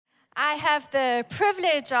I have the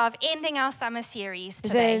privilege of ending our summer series J'ai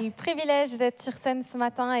today. le privilège d'être sur scène ce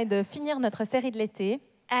matin et de finir notre série de l'été.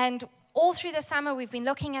 And all through the summer, we've been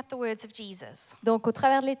looking at the words of Jesus. Donc au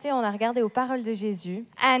travers de l'été, on a regardé aux paroles de Jésus.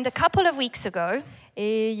 And a couple of weeks ago,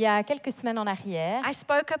 Et il y a quelques semaines en arrière, I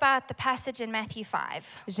spoke about the passage in Matthew 5,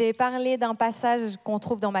 j'ai parlé d'un passage qu'on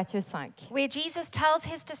trouve dans Matthieu 5, where Jesus tells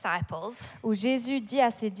his disciples où Jésus dit à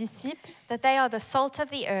ses disciples that they are the salt of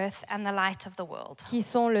the earth and the light of the world. qu'ils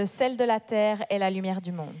sont le sel de la terre et la lumière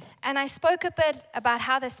du monde. And I spoke a bit about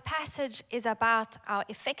how this passage is about our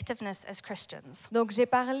effectiveness as Christians. Donc j'ai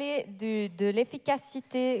parlé de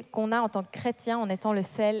l'efficacité qu'on a en tant que chrétien en étant le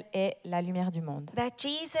sel et la lumière du monde. That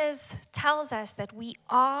Jesus tells us that we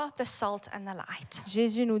are the salt and the light.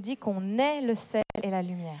 Jésus nous dit qu'on est le sel et la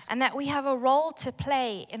lumière. And that we have a role to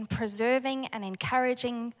play in preserving and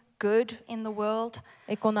encouraging good in the world.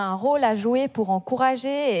 Et qu'on a un rôle à jouer pour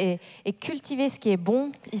encourager et cultiver ce qui est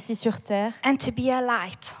bon ici sur terre And to be a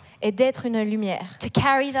light, et d'être une lumière, to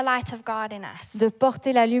carry the light of God in us, de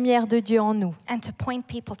porter la lumière de Dieu en nous and to point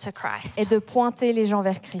people to et Christ. de pointer les gens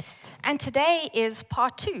vers Christ. And today is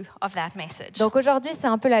part 2 of that message. Donc aujourd'hui, c'est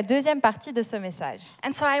un peu la deuxième partie de ce message.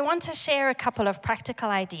 And so I want to share a couple of practical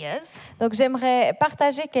ideas Donc j'aimerais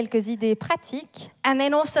partager quelques idées pratiques and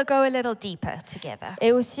then also go a little deeper together.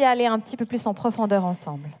 et aussi aller un petit peu plus en profondeur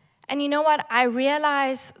ensemble. And you know what? I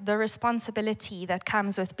realize the responsibility that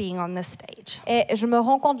comes with being on this stage. Et je me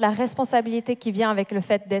rends compte de la responsabilité qui vient avec le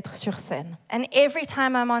fait d'être sur scène. And every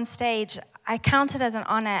time I'm on stage, I count it as an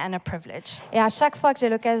honor and a privilege. Et à chaque fois que j'ai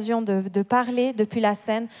l'occasion de parler depuis la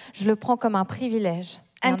scène, je le prends comme un privilège.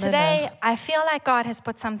 Et un And today, honneur. I feel like God has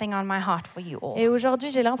put something on my heart for you all. Et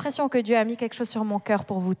aujourd'hui, j'ai l'impression que Dieu a mis quelque chose sur mon cœur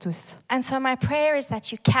pour vous tous. And so my prayer is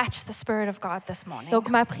that you catch the Spirit of God this morning. Donc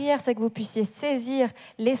ma prière, c'est que vous puissiez saisir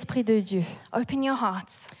l'Esprit de Dieu. Open your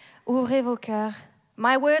hearts. Ouvrez vos cœurs.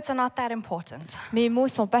 My words are not that important. Mes mots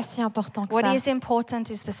sont pas si importants que What ça. is important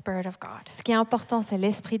is the Spirit of God. Ce qui est important, c'est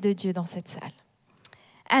l'Esprit de Dieu dans cette salle.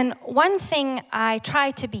 And one thing I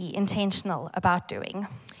try to be intentional about doing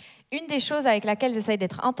Une des choses avec laquelle j'essaye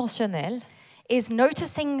d'être intentionnelle, is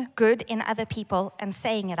noticing good in other people and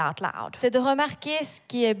saying it out loud. c'est de remarquer ce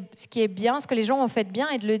qui est bien, ce que les gens ont fait de bien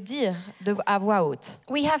et de le dire à voix haute.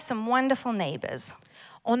 We have some wonderful neighbors.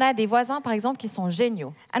 On a des voisins, par exemple, qui sont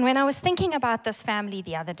géniaux. And when I was thinking about this family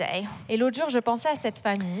the other day, Et l'autre jour, je pensais à cette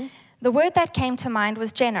famille. the word that came to mind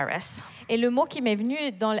was generous. Et le mot qui m'est venu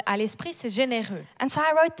à l'esprit, c'est généreux. And so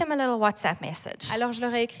I wrote them a little WhatsApp message. Alors, je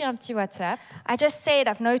leur ai écrit un petit WhatsApp. I just said,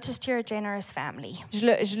 I've noticed you're a generous family.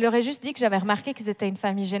 Je leur ai juste dit que j'avais remarqué qu'ils étaient une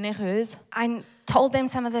famille généreuse. I told them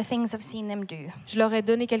some of the things I've seen them do. Je leur ai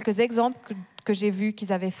donné quelques exemples que j'ai vus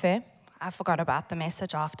qu'ils avaient faits. I forgot about the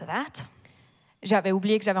message after that. J'avais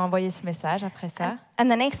oublié que j'avais envoyé ce message après ça. And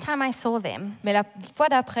the next time I saw them, Mais la fois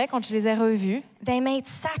d'après, quand je les ai revus, they made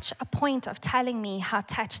such a point of telling me how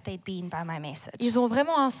touched they'd been by my message. ils ont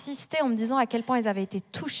vraiment insisté en me disant à quel point ils avaient été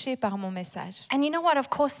touchés par mon message. And you know what? Of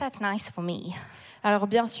course, that's nice for me. Alors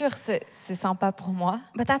bien sûr, c'est sympa pour moi,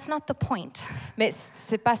 But that's not the point. mais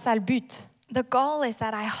c'est pas ça le but. The goal is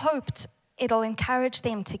that I hoped it'll encourage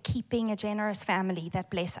them to keep being a generous family that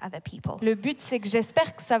bless other people. Le but, c'est que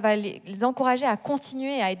j'espère que ça va les encourager à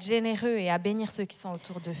continuer à être généreux et à bénir ceux qui sont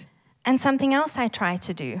autour d'eux. And something else I try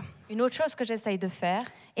to do Une autre chose que j'essaye de faire,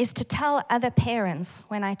 is to tell other parents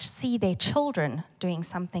when I see their children doing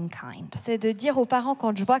something kind. c'est de dire aux parents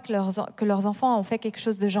quand je vois que leurs enfants ont fait quelque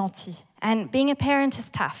chose de gentil. And being a parent is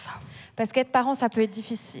tough, Parce qu'être parent, ça peut être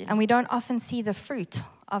difficile. and we don't often see the fruit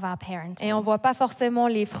of our parenting. Et on ne voit pas forcément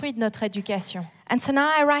les fruits de notre éducation. And so now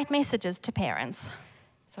I write messages to parents.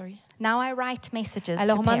 Sorry. Now I write messages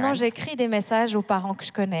Alors to maintenant, parents. j'écris des messages aux parents que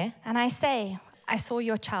je connais. And I say, I saw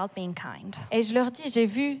your child being kind. Et je leur dis, j'ai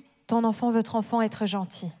vu votre enfant être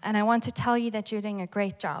gentil. And I want to tell you that you're doing a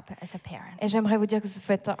great job as a parent. Et j'aimerais vous dire que vous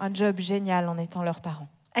faites un job génial en étant leurs parents.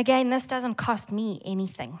 Again, this doesn't cost me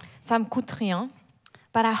anything, Ça me coûte rien,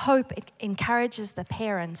 but I hope it encourages the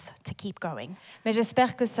parents to keep going, mais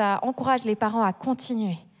j'espère que ça encourage les parents à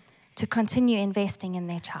continuer investing in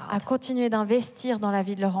their à child. continuer d'investir dans la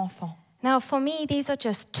vie de leur enfant. Now, for me, these are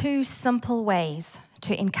just 2 simple ways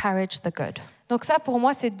to encourage the good. Donc ça, pour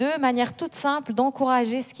moi, c'est 2 manières toutes simples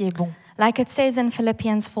d'encourager ce qui est bon. Like it says in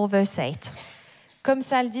Philippians 4 verse 8. Comme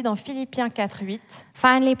ça le dit dans Philippiens 4:8.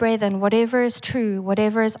 Finally, brethren, whatever is true,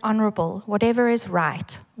 whatever is honorable, whatever is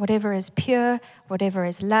right, whatever is pure, whatever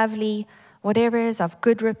is lovely, whatever is of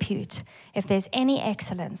good repute, if there's any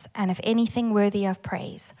excellence and if anything worthy of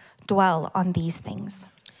praise, dwell on these things.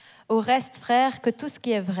 Au reste, frères, que tout ce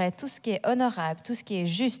qui est vrai, tout ce qui est honorable, tout ce qui est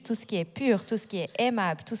juste, tout ce qui est pur, tout ce qui est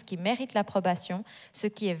aimable, tout ce qui mérite l'approbation, ce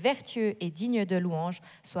qui est vertueux et digne de louange,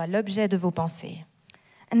 soit l'objet de vos pensées.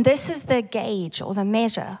 And this is the gauge or the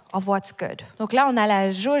measure of what's good. Donc là, on a la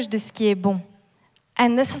jauge de ce qui est bon.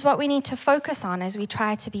 And this is what we need to focus on as we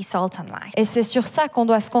try to be salt and light. Et c'est sur ça qu'on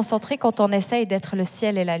doit se concentrer quand on essaye d'être le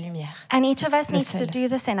ciel et la lumière. And each of us Le needs to sel. do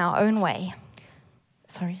this in our own way.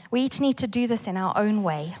 We each need to do this in our own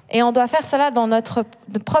way, Et on doit faire cela dans notre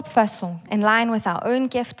propre façon, in line with our own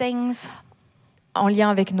giftings, en lien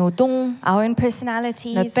avec nos dons, our own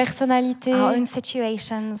personalities, notre personnalité, our own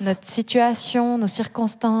situations. notre situation, nos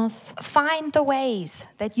circonstances. Find the ways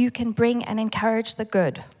that you can bring and encourage the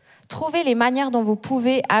good, Trouvez les manières dont vous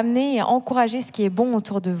pouvez amener et encourager ce qui est bon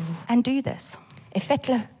autour de vous. and do this. Et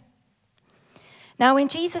faites-le. Now, when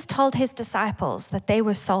Jesus told his disciples that they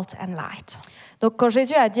were salt and light, Donc quand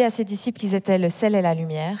Jésus a dit à ses disciples qu'ils étaient le sel et la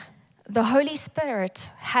lumière, the Holy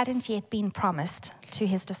Spirit hadn't yet been promised to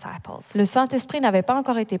his disciples. le Saint-Esprit n'avait pas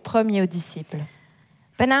encore été promis aux disciples.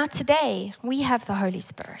 But now today, we have the Holy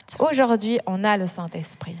Spirit. Aujourd'hui, on a le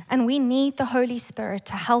Saint-Esprit. And we need the Holy Spirit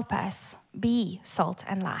to help us be salt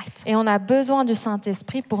and light. Et on a besoin du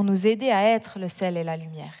Saint-Esprit pour nous aider à être le sel et la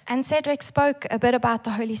lumière. And Cedric spoke a bit about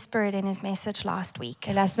the Holy Spirit in his message last week.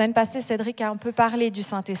 Et la semaine passée, Cédric a un peu parlé du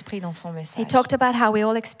Saint-Esprit dans son He message. talked about how we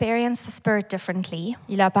all experience the Spirit differently.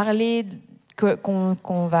 Il a parlé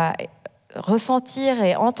qu'on va ressentir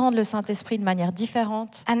et entendre le Saint-Esprit de manière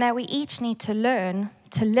différente And that we each need to learn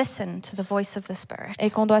to listen to the voice of the Spirit. et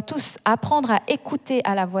qu'on doit tous apprendre à écouter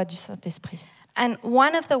à la voix du Saint-Esprit. And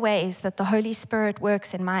one of the ways that the Holy Spirit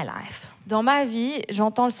works in my life Dans ma vie,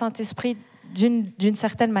 j'entends le Saint-Esprit d'une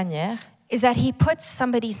certaine manière. is that he puts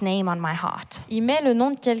somebody's name on my heart. Il met le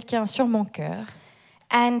nom de quelqu'un sur mon cœur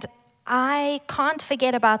And I can't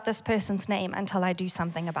forget about this person's name until I do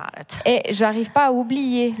something about it. et j'arrive pas à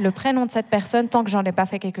oublier le prénom de cette personne tant que j'en ai pas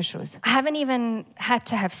fait quelque chose. I haven't even had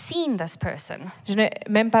to have seen this person, Je n'ai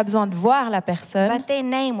même pas besoin de voir la personne, but their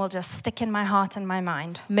name will just stick in my heart and my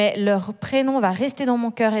mind. mais leur prénom va rester dans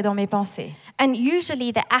mon cœur et dans mes pensées. And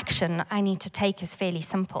usually the action I need to take is fairly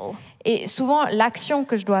simple. Et souvent, l'action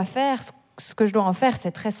que je dois faire, ce que je dois en faire,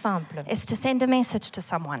 c'est très simple. Is to send a message to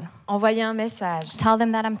someone. Envoyer un message, Tell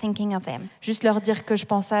them that I'm thinking of them. juste leur dire que je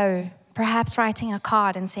pense à eux. Perhaps writing a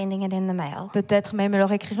card and sending it in the mail. Peut-être même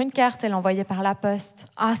leur écrire une carte et l'envoyer par la poste.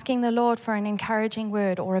 Asking the Lord for an encouraging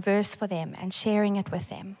word or a verse for them and sharing it with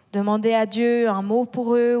them. Demander à Dieu un mot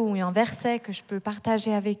pour eux ou un verset que je peux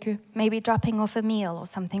partager avec eux. Maybe dropping off a meal or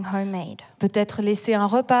something homemade. Peut-être laisser un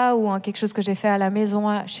repas ou quelque chose que j'ai fait à la maison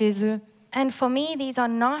chez eux. And for me, these are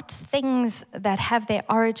not things that have their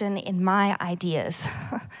origin in my ideas.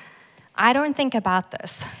 I don't think about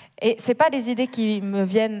this. Et c'est pas des idées qui me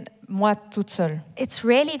viennent moi toute seule. It's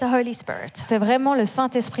really the Holy Spirit C'est vraiment le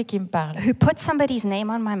Saint-Esprit qui me parle, who puts somebody's name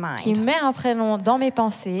on my qui mind, met un prénom dans mes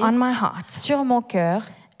pensées, on my heart, sur mon cœur,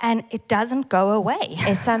 and it doesn't go away.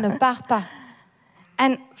 et ça ne part pas.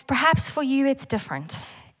 And perhaps for you it's different.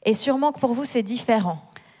 Et sûrement que pour vous c'est différent.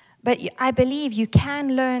 But I believe you can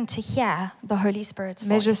learn to hear the Holy Spirit's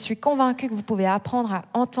Mais je voice suis convaincue que vous pouvez apprendre à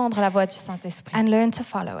entendre la voix du Saint-Esprit and learn to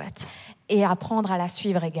follow it. et apprendre à la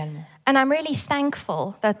suivre également. And I'm really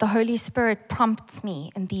thankful that the Holy Spirit prompts me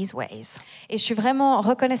in these ways. Et je suis vraiment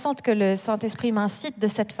reconnaissante que le Saint-Esprit m'incite de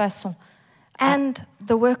cette façon. And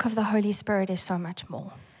the work of the Holy Spirit is so much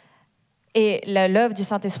more. Et l'œuvre du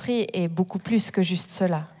Saint-Esprit est beaucoup plus que juste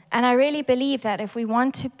cela. And I really believe that if we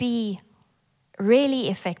want to be really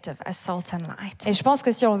effective as salt and light, Et je pense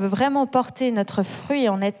que si on veut vraiment porter notre fruit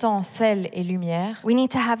en étant sel et lumière, we need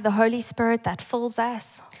to have the Holy Spirit that fills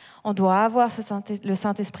us, on doit avoir le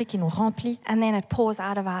Saint-Esprit qui nous remplit and then it pours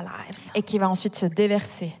out of our lives. et qui va ensuite se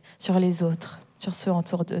déverser sur les autres, sur ceux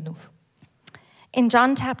autour de nous. In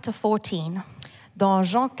John chapter 14, Dans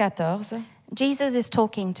Jean 14, Jesus is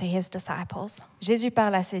talking to his disciples. Jésus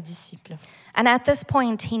parle à ses disciples. And at this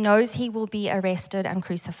point, he knows he will be arrested and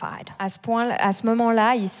crucified. À ce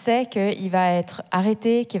moment-là, il sait qu'il va être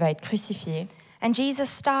arrêté, qu'il va être crucifié. And Jesus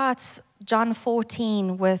starts John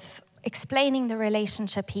 14 with explaining the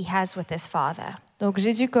relationship he has with his Father. Donc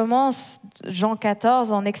Jésus commence Jean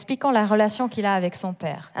 14 en expliquant la relation qu'il a avec son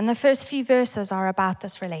Père. And the first few verses are about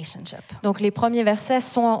this relationship. Donc les premiers versets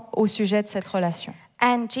sont au sujet de cette relation.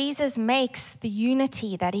 And Jesus makes the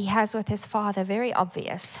unity that he has with his Father very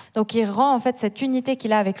obvious. Donc il rend en fait cette unité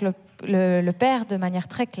qu'il a avec le Père de manière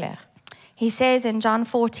très claire. He says in John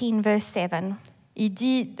 14 verse 7, Il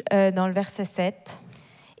dit dans le verset 7,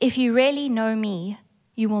 « "If you really know me,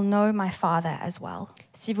 you will know my Father as well."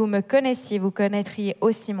 Si vous me connaissiez, vous connaîtriez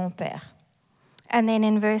aussi mon Père. » And then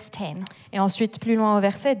in verse 10, Et ensuite, plus loin au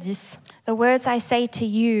verset 10, the words I say to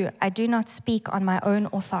you, I do not speak on my own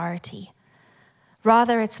authority.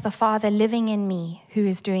 Rather, it's the Father living in me who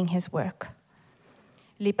is doing his work.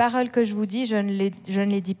 les paroles que je vous dis, je ne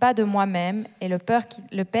les dis pas de moi-même, et le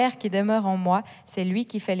Père qui demeure en moi, c'est lui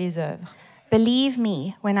qui fait les œuvres. Believe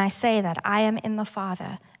me when I say that I am in the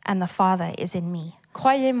Father and the Father is in me.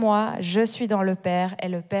 Croyez-moi, je suis dans le Père et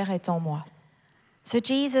le Père est en moi. So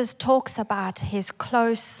Jesus talks about his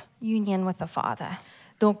close union with the Father.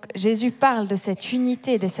 Donc Jésus parle de cette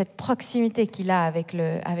unité, de cette proximité qu'il a avec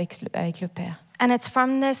le Père. And it's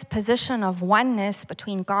from this position of oneness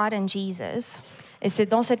between God and Jesus Et c'est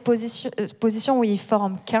dans cette position où ils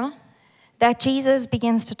forment qu'un, that Jesus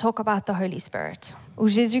begins to talk about the Holy Spirit. où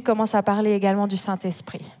Jésus commence à parler également du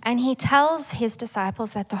Saint-Esprit. And he tells his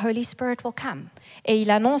disciples that the Holy Spirit will come, Et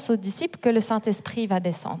il annonce aux disciples que le Saint-Esprit va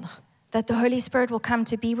descendre, that the Holy Spirit will come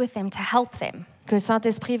to be with them, to help them, que le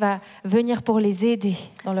Saint-Esprit va venir pour les aider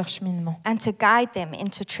dans leur cheminement, and to guide them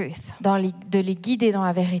into truth. de les guider dans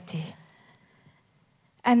la vérité.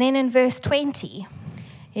 And then in verse 20,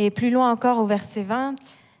 Et plus loin encore au verset 20,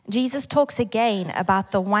 Jesus talks again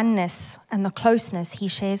about the oneness and the closeness he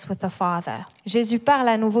shares with the Father. Jésus parle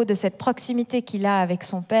à nouveau de cette proximité qu'il a avec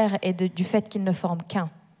son Père et du fait qu'il ne forme qu'un.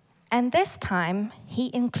 And this time, he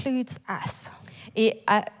includes us. Et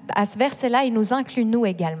à ce verset-là, il nous inclut nous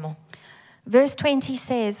également. Verse 20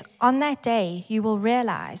 says, "On that day you will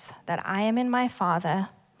realize that I am in my Father,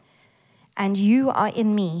 and you are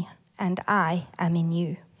in me, and I am in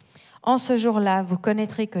you." En ce jour-là, vous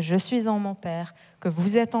connaîtrez que je suis en mon Père, que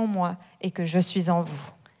vous êtes en moi et que je suis en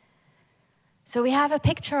vous. So we have a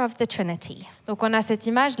picture of the Trinity, Donc on a cette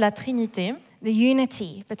image de la Trinité, the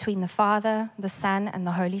unity between the Father, the Son, and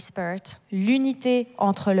the Holy Spirit, l'unité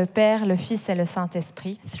entre le Père, le Fils et le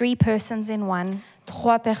Saint-Esprit, 3 persons in one.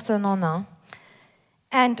 3 personnes en un.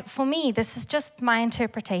 And for me, this is just my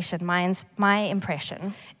interpretation, my impression,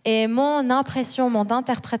 Et mon impression, mon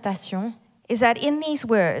interprétation, is that in these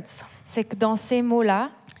words, c'est que dans ces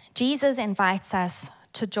mots-là, Jesus invites us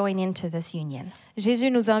to join into this union.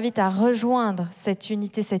 Jésus nous invite à rejoindre cette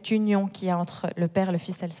unité, cette union qu'il y a entre le Père, le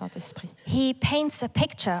Fils et le Saint-Esprit. He paints a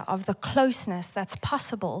picture of the closeness that's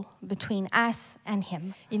possible between us and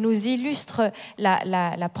him. Il nous illustre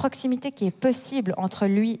la proximité qui est possible entre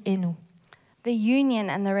lui et nous. The union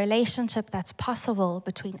and the relationship that's possible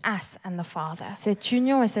between us and the Father. Cette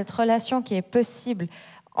union et cette relation qui est possible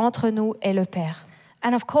entre nous et le Père.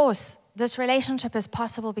 And of course, this relationship is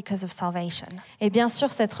possible because of salvation, Et bien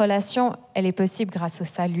sûr, cette relation, elle est possible grâce au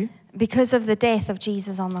salut, because of the death of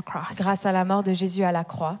Jesus on the cross grâce à la mort de Jésus à la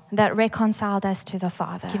croix, that reconciled us to the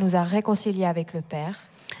Father. qui nous a réconciliés avec le Père.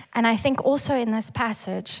 And I think also in this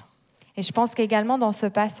passage Et je pense qu'également dans ce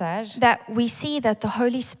passage, that we see that the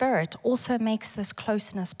Holy Spirit also makes this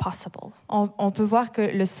closeness possible. on peut voir que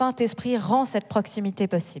le Saint-Esprit rend cette proximité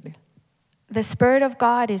possible. The Spirit of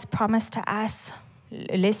God is promised to us.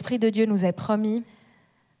 L'Esprit de Dieu nous est promis.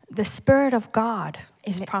 The Spirit of God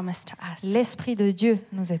is promised to us. L'Esprit de Dieu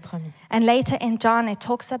nous est promis. And later in John, it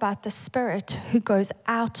talks about the Spirit who goes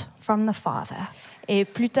out from the Father. Et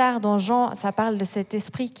plus tard dans Jean, ça parle de cet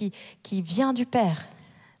esprit qui vient du Père.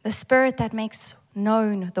 The Spirit that makes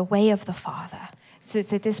known the way of the Father. C'est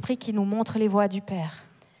cet esprit qui nous montre les voies du Père.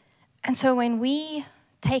 And so when we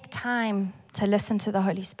take time to listen to the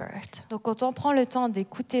Holy Spirit, Donc quand on prend le temps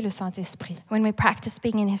d'écouter le Saint-Esprit, when we practice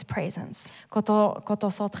being in His presence, quand on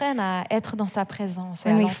s'entraîne à être dans sa présence, et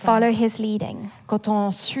à when we l'entendre, follow His leading, quand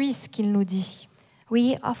on suit ce qu'il nous dit,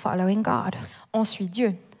 we are following God. on suit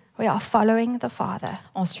Dieu, We are following the Father.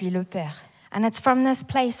 on suit le Père. And it's from this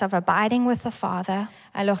place of abiding with the Father,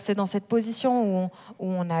 Alors c'est dans cette position où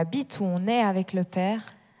on habite, où on est avec le Père,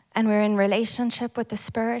 and we're in relationship with the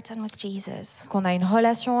Spirit and with Jesus. qu'on a une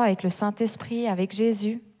relation avec le Saint-Esprit, avec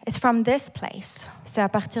Jésus. It's from this place C'est à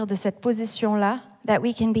partir de cette position-là that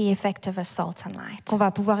we can be effective as salt and light, qu'on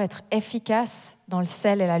va pouvoir être efficace dans le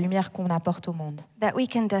sel et la lumière qu'on apporte au monde. that we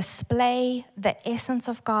can display the essence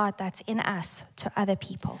of God that's in us to other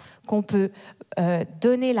people. Qu'on peut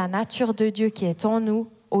donner la nature de Dieu qui est en nous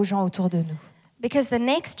aux gens autour de nous. Because the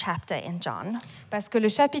next chapter in John, Parce que le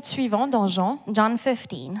chapitre suivant dans Jean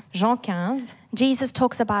 15, Jean 15, Jesus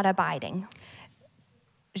talks about abiding.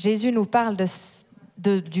 Jésus nous parle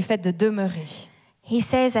du fait de demeurer. He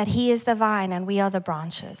says that He is the vine and we are the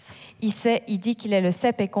branches, Il dit qu'il est le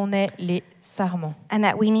cep et qu'on est les sarments and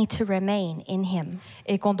that we need to remain in Him.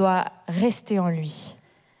 et qu'on doit rester en lui.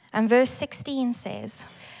 And verse 16 says,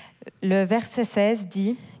 Le verset 16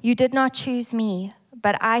 dit "You did not choose me,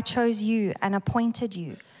 but I chose you and appointed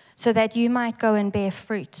you, so that you might go and bear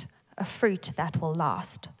fruit, a fruit that will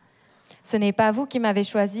last." Ce n'est pas vous qui m'avez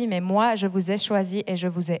choisi, mais moi, je vous ai choisi et je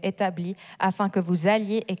vous ai établi afin que vous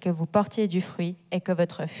alliez et que vous portiez du fruit et que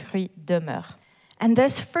votre fruit demeure. And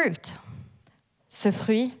this fruit Ce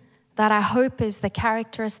fruit, that I hope is the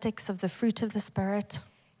characteristics of the fruit of the Spirit,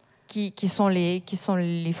 qui sont les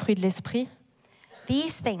fruits de l'esprit,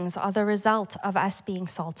 these things are the result of us being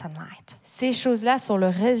salt and light. ces choses-là sont le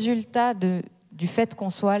résultat du fait qu'on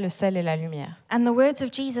soit le sel et la lumière. And the words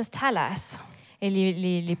of Jesus tell us Et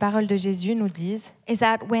les paroles de Jésus nous disent, is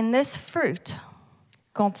that when this fruit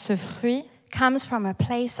quand ce fruit comes from a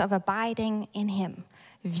place of abiding in Him,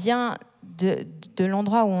 vient de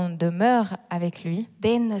l'endroit où on demeure avec lui,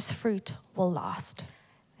 then this fruit will last.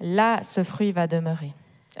 là, ce fruit va demeurer.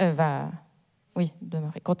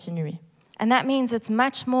 Continuer. And that means it's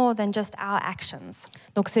much more than just our actions.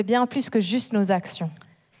 Donc c'est bien plus que juste nos actions.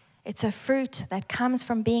 It's a fruit that comes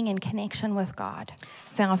from being in connection with God.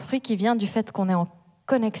 C'est un fruit qui vient du fait qu'on est en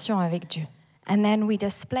connexion avec Dieu. And then we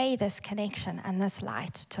display this connection and this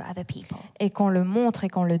light to other people. Et qu'on le montre et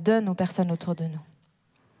qu'on le donne aux personnes autour de nous.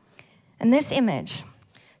 And this image,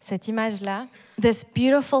 Cette image-là, this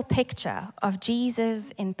beautiful picture of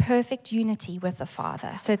Jesus in perfect unity with the Father,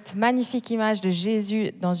 cette magnifique image de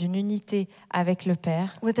Jésus dans une unité avec le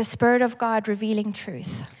Père, with the Spirit of God revealing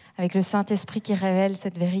truth, avec le Saint-Esprit qui révèle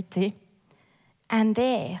cette vérité, and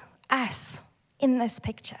there, us in this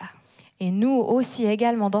picture, et nous aussi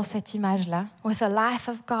également dans cette image-là, with the life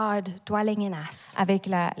of God dwelling in us, avec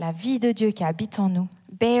la vie de Dieu qui habite en nous,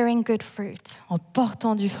 bearing good fruit. en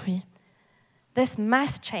portant du fruit, This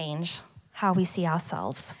must change how we see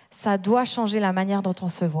ourselves, ça doit changer la manière dont on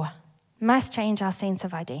se voit. must change our sense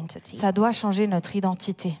of identity, Ça doit changer notre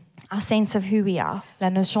identité, our sense of who we are. la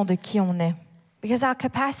notion de qui on est. Because our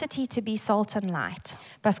capacity to be salt and light,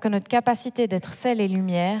 Parce que notre capacité d'être sel et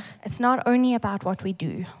lumière, it's not only about what we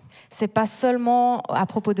do, c'est pas seulement à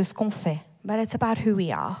propos de ce qu'on fait, but it's about who we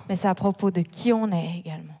are. mais c'est à propos de qui on est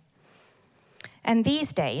également. And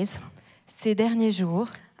these days, Ces derniers jours,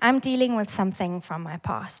 I'm dealing with something from my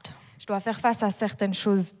past, je dois faire face à certaines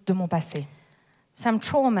choses de mon passé. some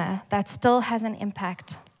trauma that still has an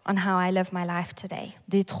impact on how I live my life today.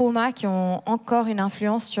 Des traumas qui ont encore une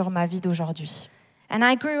influence sur ma vie d'aujourd'hui. And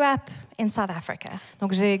I grew up in South Africa,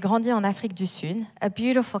 Donc j'ai grandi en Afrique du Sud, a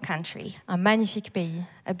beautiful country, un magnifique pays,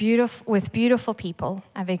 with beautiful people.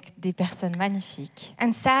 avec des personnes magnifiques.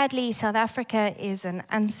 And sadly, South Africa is an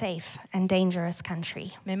unsafe and dangerous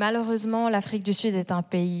country. Mais malheureusement, l'Afrique du Sud est un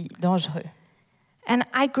pays dangereux. And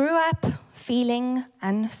I grew up feeling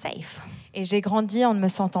unsafe. Et j'ai grandi en ne me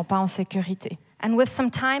sentant pas en sécurité. And with some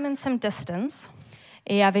time and some distance,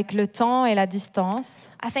 Et avec le temps et la distance,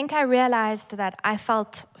 I think I realized that I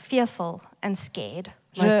felt fearful and scared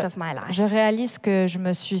most of my life. je réalise que je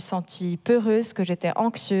me suis sentie peureuse, que j'étais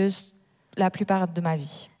anxieuse la plupart de ma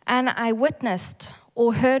vie. And I witnessed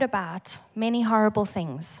or heard about many horrible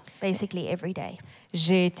things, basically every day.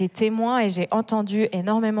 J'ai été témoin et j'ai entendu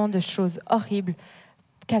énormément de choses horribles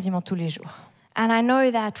quasiment tous les jours. And I know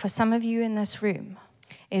that for some of you in this room,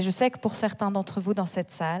 Et je sais que pour certains d'entre vous dans cette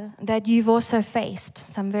salle, that you've also faced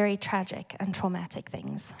some very tragic and traumatic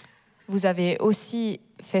things. vous avez aussi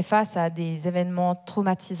fait face à des événements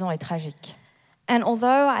traumatisants et tragiques. And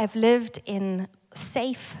although I've lived in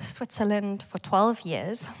safe Switzerland for 12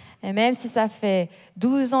 years, Et même si ça fait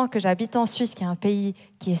 12 ans que j'habite en Suisse, qui est un pays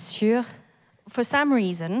qui est sûr, for some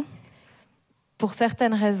reason, pour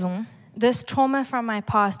certaines raisons, this trauma from my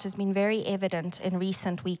past has been very evident in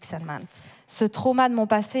recent weeks and months. ce trauma de mon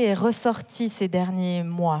passé est ressorti ces derniers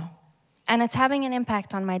mois. And it's having an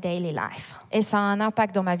impact on my daily life. Et ça a un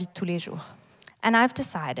impact dans ma vie de tous les jours. And I've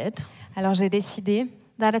decided Alors j'ai décidé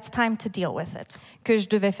that it's time to deal with it, que je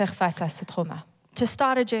devais faire face à ce trauma to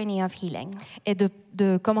start a journey of healing. et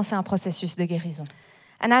de commencer un processus de guérison.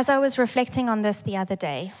 And as I was reflecting on this the other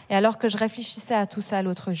day, Et alors que je réfléchissais à tout ça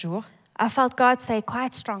l'autre jour, I felt God say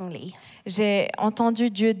quite strongly, j'ai entendu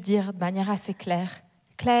Dieu dire de manière assez claire,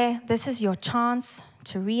 Claire, this is your chance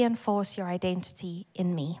to reinforce your identity in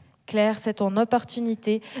me, Claire, c'est ton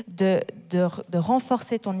opportunité de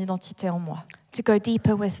renforcer ton identité en moi, to go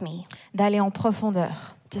deeper with me, d'aller en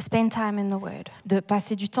profondeur, to spend time in the Word. de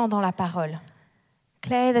passer du temps dans la parole.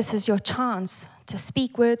 Claire, this is your chance to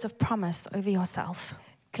speak words of promise over yourself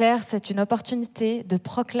Claire, c'est une opportunité de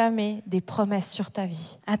proclamer des promesses sur ta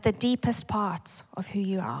vie, at the deepest parts of who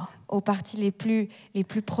you are, aux parties les plus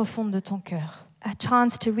profondes de ton cœur. a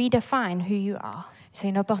chance to redefine who you are C'est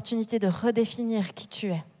une opportunité de redéfinir qui tu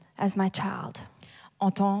es as my child, en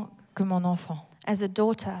tant que mon enfant, as a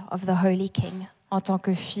daughter of the Holy King. en tant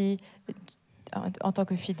que fille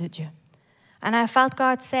de Dieu. And I felt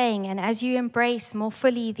God saying, and as you embrace more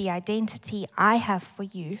fully the identity I have for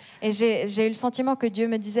you, Et j'ai eu le sentiment que Dieu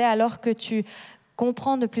me disait, alors que tu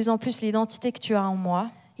comprends de plus en plus l'identité que tu as en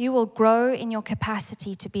moi, you will grow in your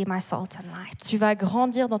capacity to be my salt and light. tu vas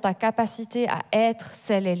grandir dans ta capacité à être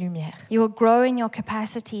sel et lumière. You will grow in your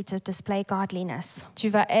capacity to display godliness. Tu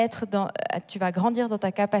vas grandir dans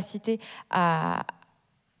ta capacité à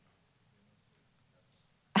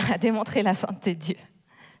démontrer la sainteté de Dieu,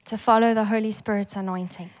 To follow the Holy Spirit's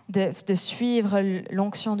anointing. de suivre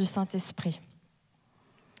l'onction du Saint-Esprit.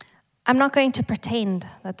 I'm not going to pretend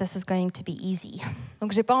that this is going to be easy.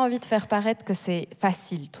 Donc, j'ai pas envie de faire paraître que c'est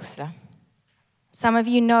facile tout cela. Some of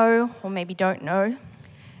you know, or maybe don't know,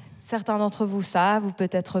 Certains d'entre vous savent ou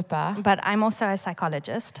peut-être pas. but I'm also a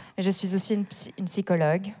psychologist. Mais je suis aussi une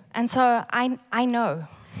psychologue, And so I know.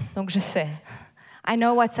 donc je sais. I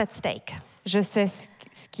know what's at stake. Je sais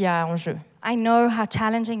ce qu'il y a en jeu. I know how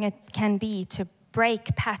challenging it can be to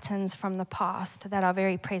break patterns from the past that are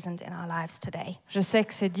very present in our lives today. Je sais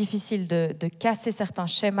que c'est difficile de casser certains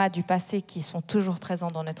schémas du passé qui sont toujours présents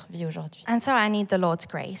dans notre vie aujourd'hui. And so I need the Lord's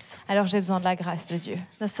grace, Alors j'ai besoin de la grâce de Dieu.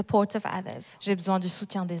 the support of others, J'ai besoin du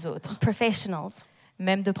soutien des autres, professionals.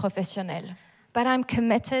 même de professionnels. But I'm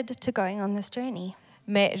committed to going on this journey.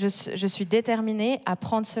 Mais je suis déterminée à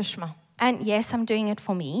prendre ce chemin. And yes, I'm doing it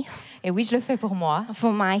for me, Et oui, je le fais pour moi,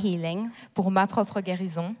 for my healing, pour ma propre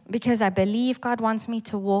guérison, because I believe God wants me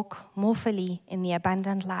to walk more fully in the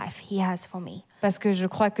abundant life He has for me. parce que je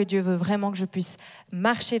crois que Dieu veut vraiment que je puisse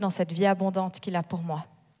marcher dans cette vie abondante qu'il a pour moi.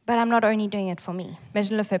 But I'm not only doing it for me, Mais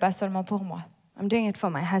je ne le fais pas seulement pour moi. I'm doing it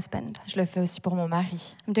for my husband. Je le fais aussi pour mon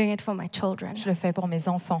mari. I'm doing it for my children. Je le fais pour mes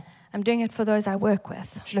enfants. I'm doing it for those I work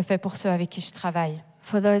with, Je le fais pour ceux avec qui je travaille,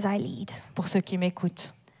 for those I lead. pour ceux qui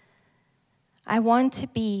m'écoutent. I want to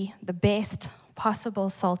be the best possible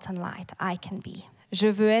salt and light I can be. Je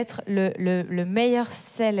veux être le meilleur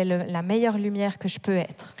sel et la meilleure lumière que je peux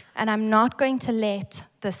être. And I'm not going to let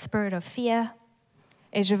the spirit of fear,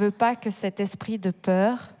 Et je ne veux pas que cet esprit de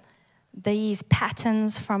peur, these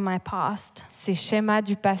patterns from my past, ces schémas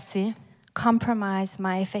du passé, compromise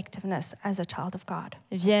my effectiveness as a child of God.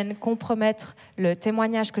 viennent compromettre le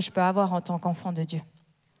témoignage que je peux avoir en tant qu'enfant de Dieu.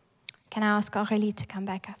 Can I ask Aurélie to come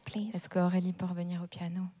back up, please? Est-ce qu'Aurélie peut revenir au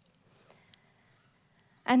piano?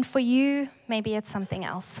 And for you, maybe it's something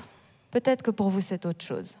else. Peut-être que pour vous, c'est autre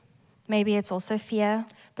chose. Maybe it's also fear,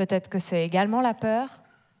 Peut-être que c'est également la peur,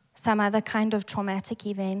 some other kind of traumatic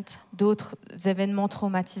event, d'autres événements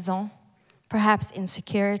traumatisants, perhaps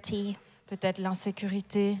insecurity, peut-être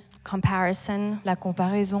l'insécurité, comparison, la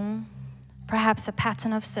comparaison, perhaps a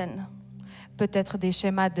pattern of sin, peut-être des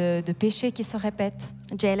schémas de péché qui se répètent,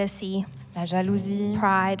 jealousy, la jalousie,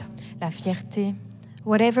 pride, la fierté.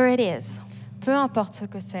 whatever it is. Peu importe ce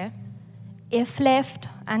que c'est, If left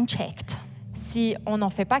unchecked, si on n'en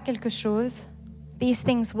fait pas quelque chose, these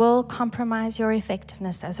things will compromise your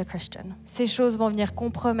effectiveness as a Christian. ces choses vont venir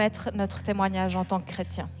compromettre notre témoignage en tant que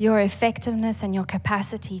chrétien. Your effectiveness and your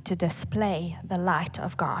capacity to display the light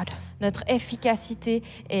of God. Notre efficacité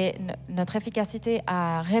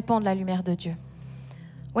à répandre la lumière de Dieu.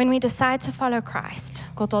 When we decide to follow Christ,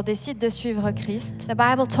 Quand on décide de suivre Christ, the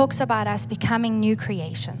Bible talks about us becoming new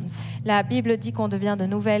creations, la Bible dit qu'on devient de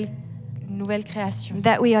nouvelles créations,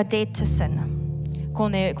 that we are dead to sin,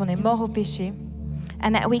 qu'on est mort au péché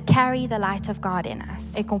and that we carry the light of God in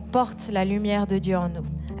us. et qu'on porte la lumière de Dieu en nous.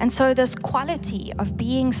 And so this quality of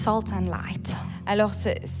being salt and light Alors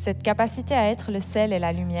cette capacité à être le sel et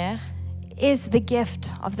la lumière is the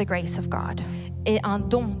gift of the grace of God. est un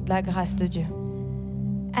don de la grâce de Dieu.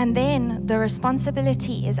 And then the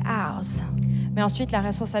responsibility is ours Mais ensuite, la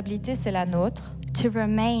responsabilité, c'est la nôtre, to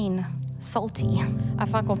remain salty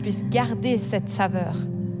afin qu'on puisse garder cette saveur,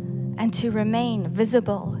 and to remain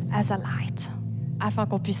visible as a light, afin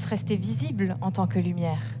qu'on puisse rester visible en tant que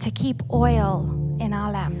lumière, to keep oil in our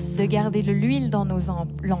lamps. de garder de l'huile dans nos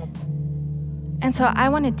lampes. And so I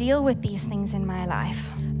want to deal with these things in my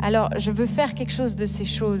life. Alors, je veux faire quelque chose de ces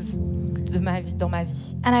choses dans ma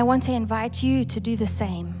vie. And I want to invite you to do the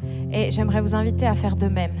same Et j'aimerais vous inviter à faire de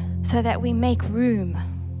même, so that we make room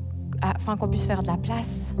afin qu'on puisse faire de la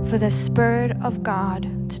place for the Spirit of God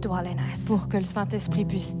to dwell in us, pour que le Saint-Esprit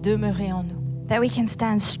puisse demeurer en nous, that we can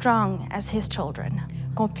stand strong as His children,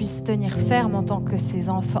 qu'on puisse tenir ferme en tant que ses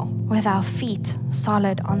enfants, with our feet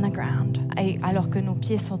solid on the ground, et alors que nos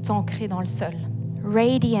pieds sont ancrés dans le sol,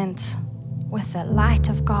 radiant with the light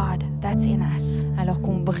of God that's in us, alors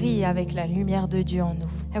qu'on brille avec la lumière de Dieu en nous,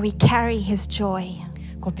 that we carry His joy,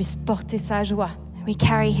 qu'on puisse porter sa joie, we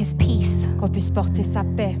carry His peace, qu'on puisse porter sa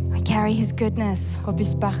paix, we carry His goodness, qu'on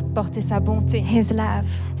puisse porter sa bonté, His love,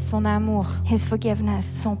 son amour, His forgiveness,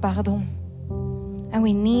 son pardon, And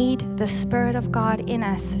we need the Spirit of God in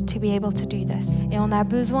us to be able to do this. Et on a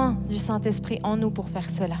besoin du Saint-Esprit en nous pour faire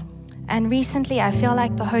cela. And recently, I feel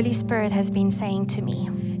like the Holy Spirit has been saying to me,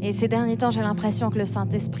 Et ces derniers temps, j'ai l'impression que le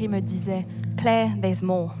Saint-Esprit me disait, Claire, there's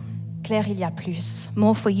more. Claire, il y a plus.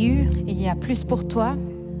 More for you, Il y a plus pour toi,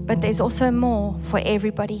 but there's also more for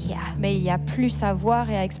everybody here. mais il y a plus à voir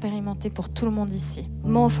et à expérimenter pour tout le monde ici.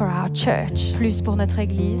 More for our church, Plus pour notre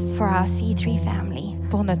Église, for our C3 family.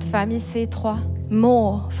 pour notre famille C3,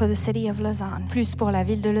 More for the city of Lausanne. plus pour la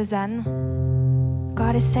ville de Lausanne.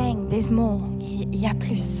 God is saying there's more. Il y a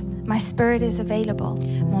plus. My spirit is available.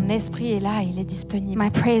 Mon esprit est là, il est disponible. My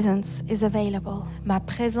presence is available Ma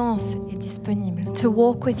présence est disponible to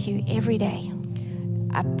walk with you every day,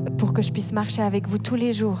 pour que je puisse marcher avec vous tous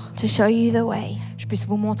les jours. to show you the way. Je puisse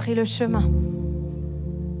vous montrer le chemin.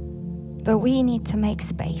 But we need to make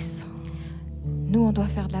space. Nous, on doit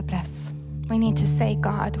faire de la place. We need to say,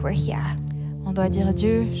 God, we're here. On doit dire,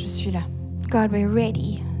 Dieu, je suis là. God, we're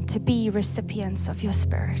ready to be recipients of your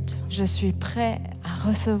spirit. Je suis prêt à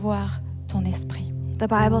recevoir ton esprit. The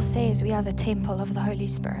Bible says we are the temple of the Holy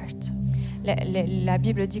Spirit, La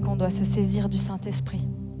Bible dit qu'on doit se saisir du Saint-Esprit,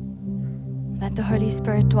 that the Holy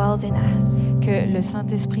Spirit dwells in us. que le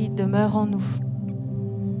Saint-Esprit demeure en nous.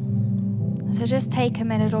 So just take a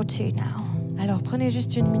minute or two now Alors prenez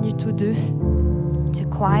juste 1 minute ou 2 to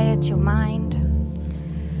quiet your mind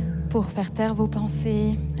pour faire taire vos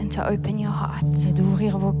pensées and to open your heart. et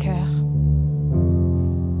d'ouvrir vos cœurs.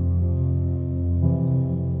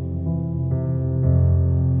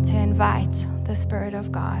 To invite the Spirit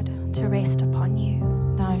of God to rest upon you.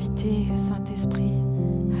 D'inviter le Saint-Esprit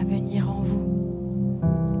à venir en vous.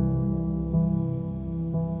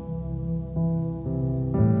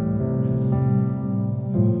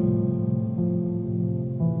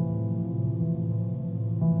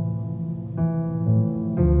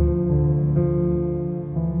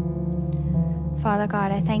 Father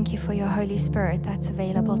God, I thank you for your Holy Spirit that's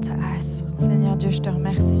available to us. Seigneur Dieu, je te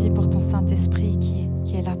remercie pour ton Saint-Esprit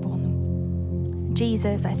qui est là pour nous.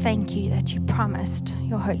 Jesus, I thank you that you promised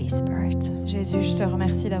your Holy Spirit. Jésus, je te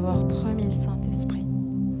remercie d'avoir promis le Saint-Esprit.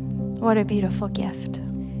 What a beautiful gift.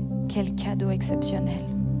 Quel cadeau exceptionnel.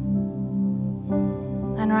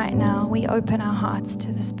 And right now, we open our hearts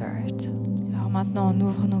to the Spirit. Alors maintenant, on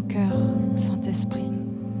ouvre nos cœurs au Saint-Esprit.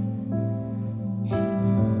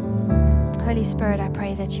 Holy Spirit, I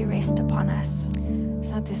pray that you rest upon us,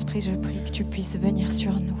 Saint-Esprit, je prie que tu puisses venir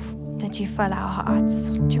sur nous, that you fill our hearts,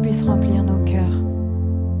 que tu puisses remplir nos cœurs,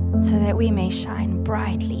 so that we may shine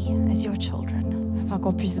brightly as your children. afin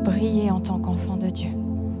qu'on puisse briller en tant qu'enfants de Dieu.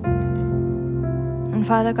 And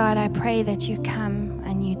Father God, I pray that you come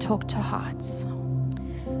and you talk to hearts,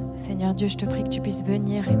 Seigneur Dieu, je te prie que tu puisses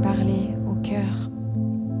venir et parler au cœur,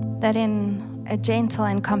 that in a gentle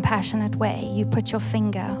and compassionate way, you put your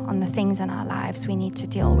finger on the things in our lives we need to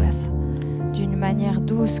deal with. d'une manière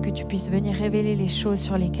douce, que tu puisses venir révéler les choses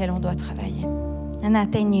sur lesquelles on doit travailler. And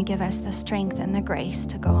that then you give us the strength and the grace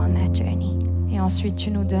to go on that journey. Et ensuite, tu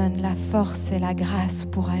nous donnes la force et la grâce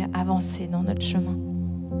pour avancer dans notre chemin.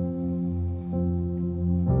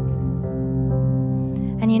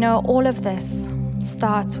 And you know, all of this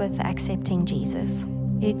starts with accepting Jesus.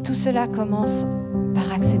 Et tout cela commence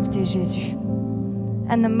par accepter Jésus.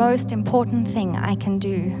 And the most important thing I can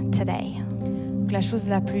do today Donc, la chose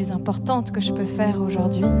la plus importante que je peux faire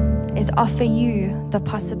aujourd'hui, is offer you the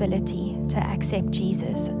possibility to accept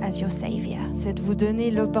Jesus as your Savior. c'est de vous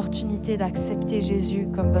donner l'opportunité d'accepter Jésus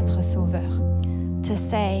comme votre sauveur. To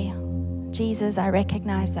say, Jesus, I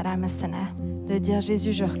recognize that I'm a sinner, De dire,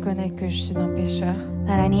 Jésus, je reconnais que je suis un pécheur,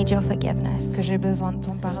 that I need your forgiveness, que j'ai besoin de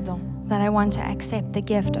ton pardon, that I want to accept the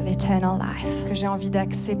gift of eternal life, que j'ai envie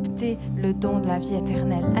d'accepter le don de la vie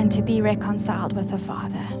éternelle and to be reconciled with the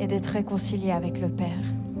Father. et d'être réconcilié avec le Père.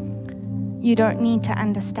 You don't need to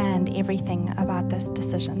understand everything about this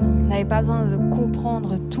decision. Vous n'avez pas besoin de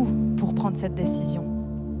comprendre tout pour prendre cette décision.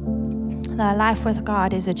 The life with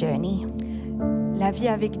God is a journey, La vie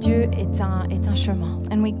avec Dieu est un chemin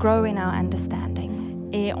and we grow in our understanding.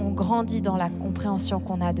 et on grandit dans la compréhension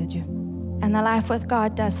qu'on a de Dieu. And the life with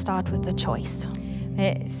God does start with a choice,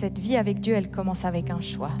 Mais cette vie avec Dieu, elle commence avec un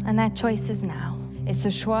choix. and that choice is now. Et ce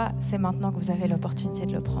choix, c'est maintenant que vous avez l'opportunité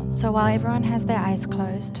de le prendre. So while everyone has their eyes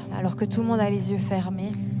closed, Alors que tout le monde a les yeux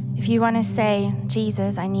fermés, if you want to say,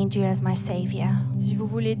 Jesus, I need you as my Savior, si vous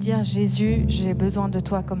voulez dire, Jésus, j'ai besoin de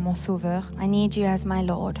toi comme mon sauveur, I need you as my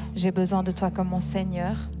Lord, j'ai besoin de toi comme mon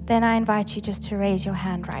Seigneur, then I invite you just to raise your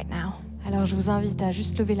hand right now alors je vous invite à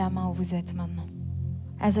juste lever la main où vous êtes maintenant,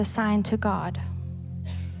 as a sign to God.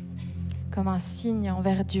 comme un signe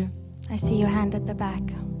envers Dieu. I see your hand at the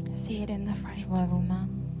back. I see it in the Je front. vois vos mains.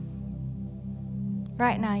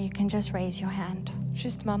 Right now, you can just raise your hand.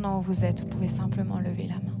 Juste maintenant où vous êtes, vous pouvez simplement lever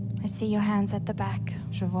la main. I see your hands at the back.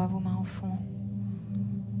 Je vois vos mains au fond.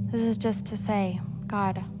 This is just to say,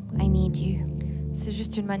 God, I need you. C'est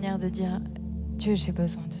juste une manière de dire, Dieu, j'ai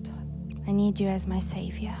besoin de toi. I need you as my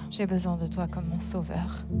Savior. J'ai besoin de toi comme mon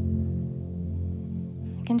sauveur.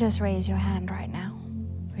 You can just raise your hand right now.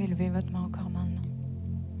 Vous pouvez lever votre main encore maintenant.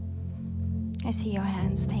 I see your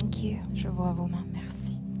hands. Thank you. Je vois vos mains,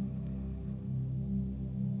 merci.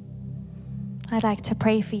 I'd like to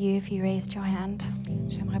pray for you if you raised your hand.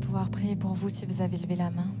 J'aimerais pouvoir prier pour vous si vous avez levé la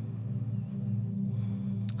main.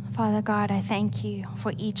 Father God, I thank you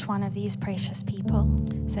for each one of these precious people.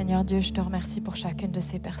 Seigneur Dieu, je te remercie pour chacune de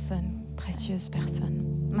ces personnes, précieuses personnes.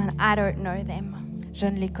 Man, I don't know them, Je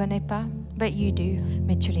ne les connais pas, but you do.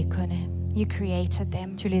 mais tu les connais. You created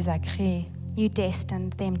them. Tu les as créés. You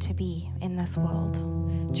destined them to be in this world.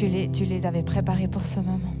 Tu les avais préparés pour ce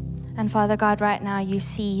moment. And Father God, right now you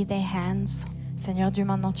see their hands Seigneur Dieu,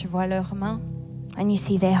 maintenant tu vois leurs mains, and you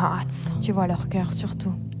see their hearts. tu vois leur cœur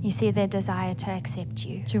surtout. You see their desire to accept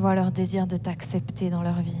you. Tu vois leur désir de t'accepter dans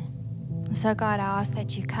leur vie. So God, I ask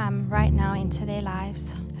that you come right now into their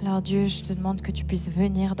lives. Alors Dieu, je te demande que tu puisses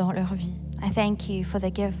venir dans leur vie. I thank you for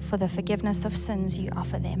the forgiveness of sins you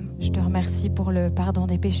offer them. Je te remercie pour le pardon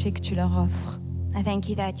des péchés que tu leur offres. I thank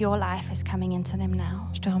you that your life is coming into them now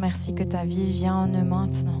Je te remercie que ta vie vient en eux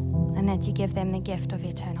maintenant and that you give them the gift of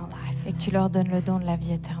eternal life. et que tu leur donnes le don de la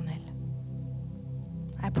vie éternelle.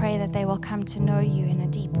 I pray that they will come to know you in a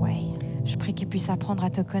deep way, Je prie qu'ils puissent apprendre à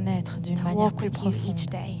te connaître d'une to manière walk plus with you profonde, each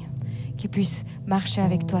day. qu'ils puissent marcher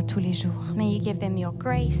avec toi tous les jours, May you give them your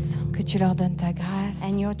grace que tu leur donnes ta grâce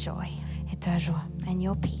and your joy et ta joie and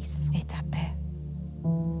your peace. et ta paix.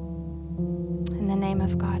 In the name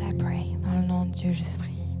of God, I pray. Dans le nom de Dieu, je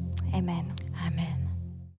prie. Amen.